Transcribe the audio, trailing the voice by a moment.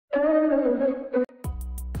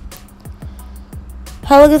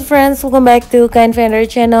Hello good friends, welcome back to Kind Finder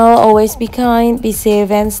channel. Always be kind, be safe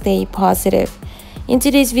and stay positive. In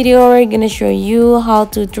today's video, we're gonna show you how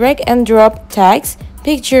to drag and drop tags,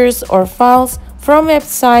 pictures or files from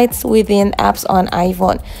websites within apps on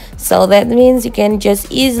iPhone. So that means you can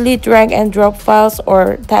just easily drag and drop files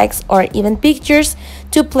or tags or even pictures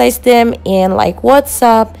to place them in like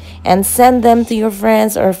WhatsApp and send them to your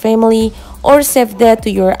friends or family, or save that to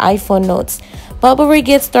your iPhone notes. But before we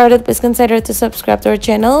get started, please consider to subscribe to our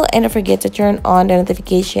channel and don't forget to turn on the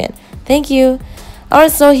notification. Thank you.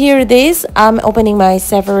 Alright, so here it is. I'm opening my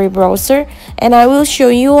Safari browser and I will show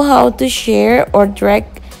you how to share or drag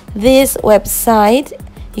this website.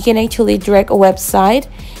 You can actually drag a website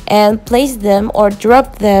and place them or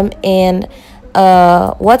drop them in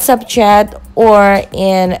a WhatsApp chat or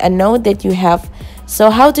in a note that you have. So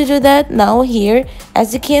how to do that? Now here,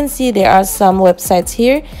 as you can see, there are some websites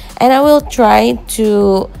here and I will try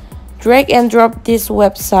to drag and drop this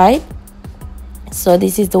website. So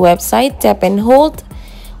this is the website. Tap and hold.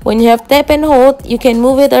 When you have tap and hold, you can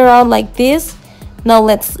move it around like this. Now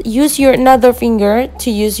let's use your another finger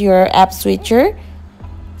to use your app switcher.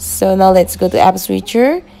 So now let's go to app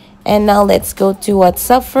switcher and now let's go to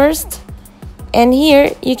WhatsApp first. And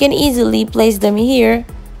here you can easily place them here.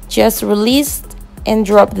 Just release and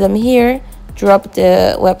drop them here. Drop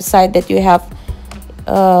the website that you have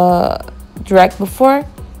dragged before,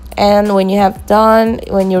 and when you have done,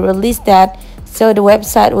 when you release that, so the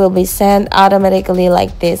website will be sent automatically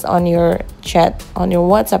like this on your chat, on your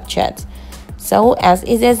WhatsApp chat. So as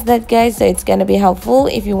easy as that, guys. So it's gonna be helpful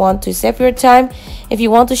if you want to save your time, if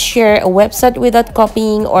you want to share a website without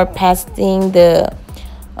copying or pasting the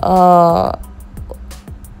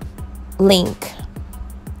link.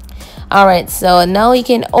 Alright, so now you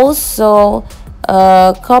can also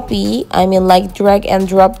like drag and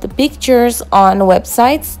drop the pictures on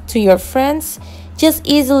websites to your friends just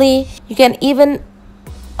easily. You can even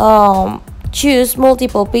choose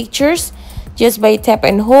multiple pictures just by tap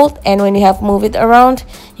and hold, and when you have moved it around,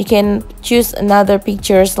 you can choose another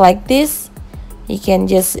pictures like this. You can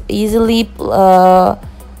just easily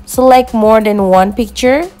select more than one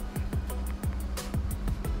picture.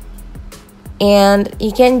 And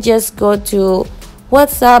you can just go to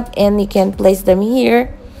WhatsApp and you can place them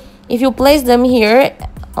here. If you place them here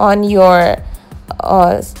on your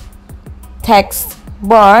text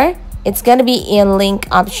bar, it's gonna be in link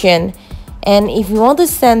option. And if you want to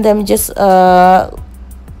send them just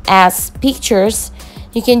as pictures,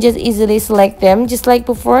 you can just easily select them just like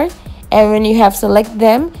before. And when you have select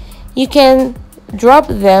them, you can drop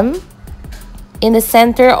them in the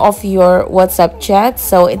center of your WhatsApp chat,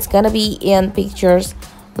 so it's gonna be in pictures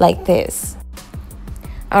like this.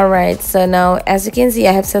 Alright, so now as you can see,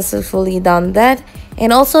 I have successfully done that,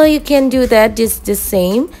 and also you can do that just the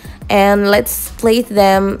same. And let's place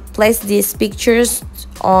these pictures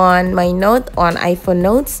on my note, on iPhone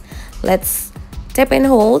notes. Let's tap and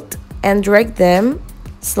hold and drag them,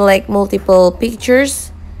 select multiple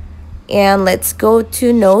pictures, and let's go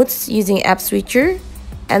to notes using app switcher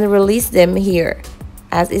and release them here.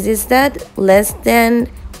 As it is that, less than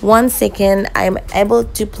 1 second, I'm able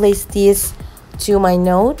to place this to my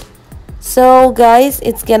note. So guys,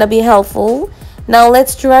 it's gonna be helpful. Now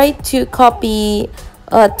let's try to copy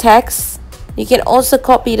text. You can also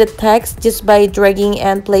copy the text just by dragging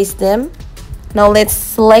and place them. Now let's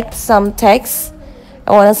select some text.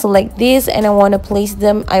 I want to select this and I want to place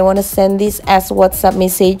them. I want to send this as WhatsApp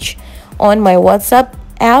message on my WhatsApp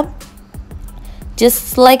app. Just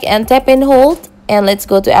select and tap and hold, and let's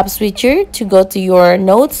go to app switcher to go to your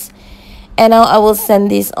notes. And now I will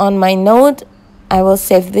send this on my note. I will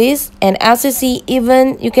save this, and as you see,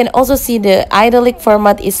 even you can also see the italic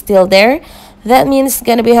format is still there. That means it's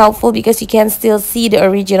gonna be helpful because you can still see the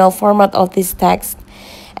original format of this text.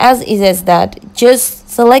 As easy as that.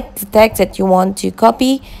 Just select the text that you want to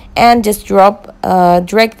copy and just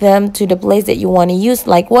drag them to the place that you want to use,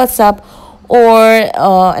 like WhatsApp or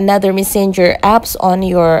another messenger apps on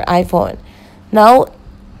your iPhone. Now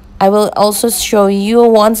I will also show you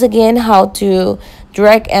once again how to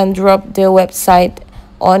drag and drop the website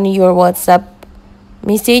on your WhatsApp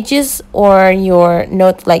messages or your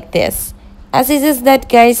note like this. As it is that,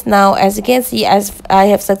 guys, now as you can see, as I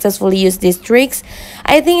have successfully used these tricks,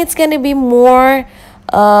 I think it's gonna be more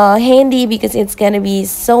handy because it's gonna be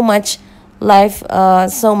so much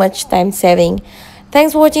so much time saving.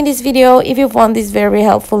 Thanks for watching this video. If you found this very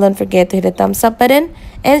helpful, don't forget to hit the thumbs up button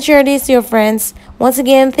and share this to your friends. Once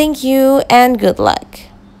again, thank you and good luck.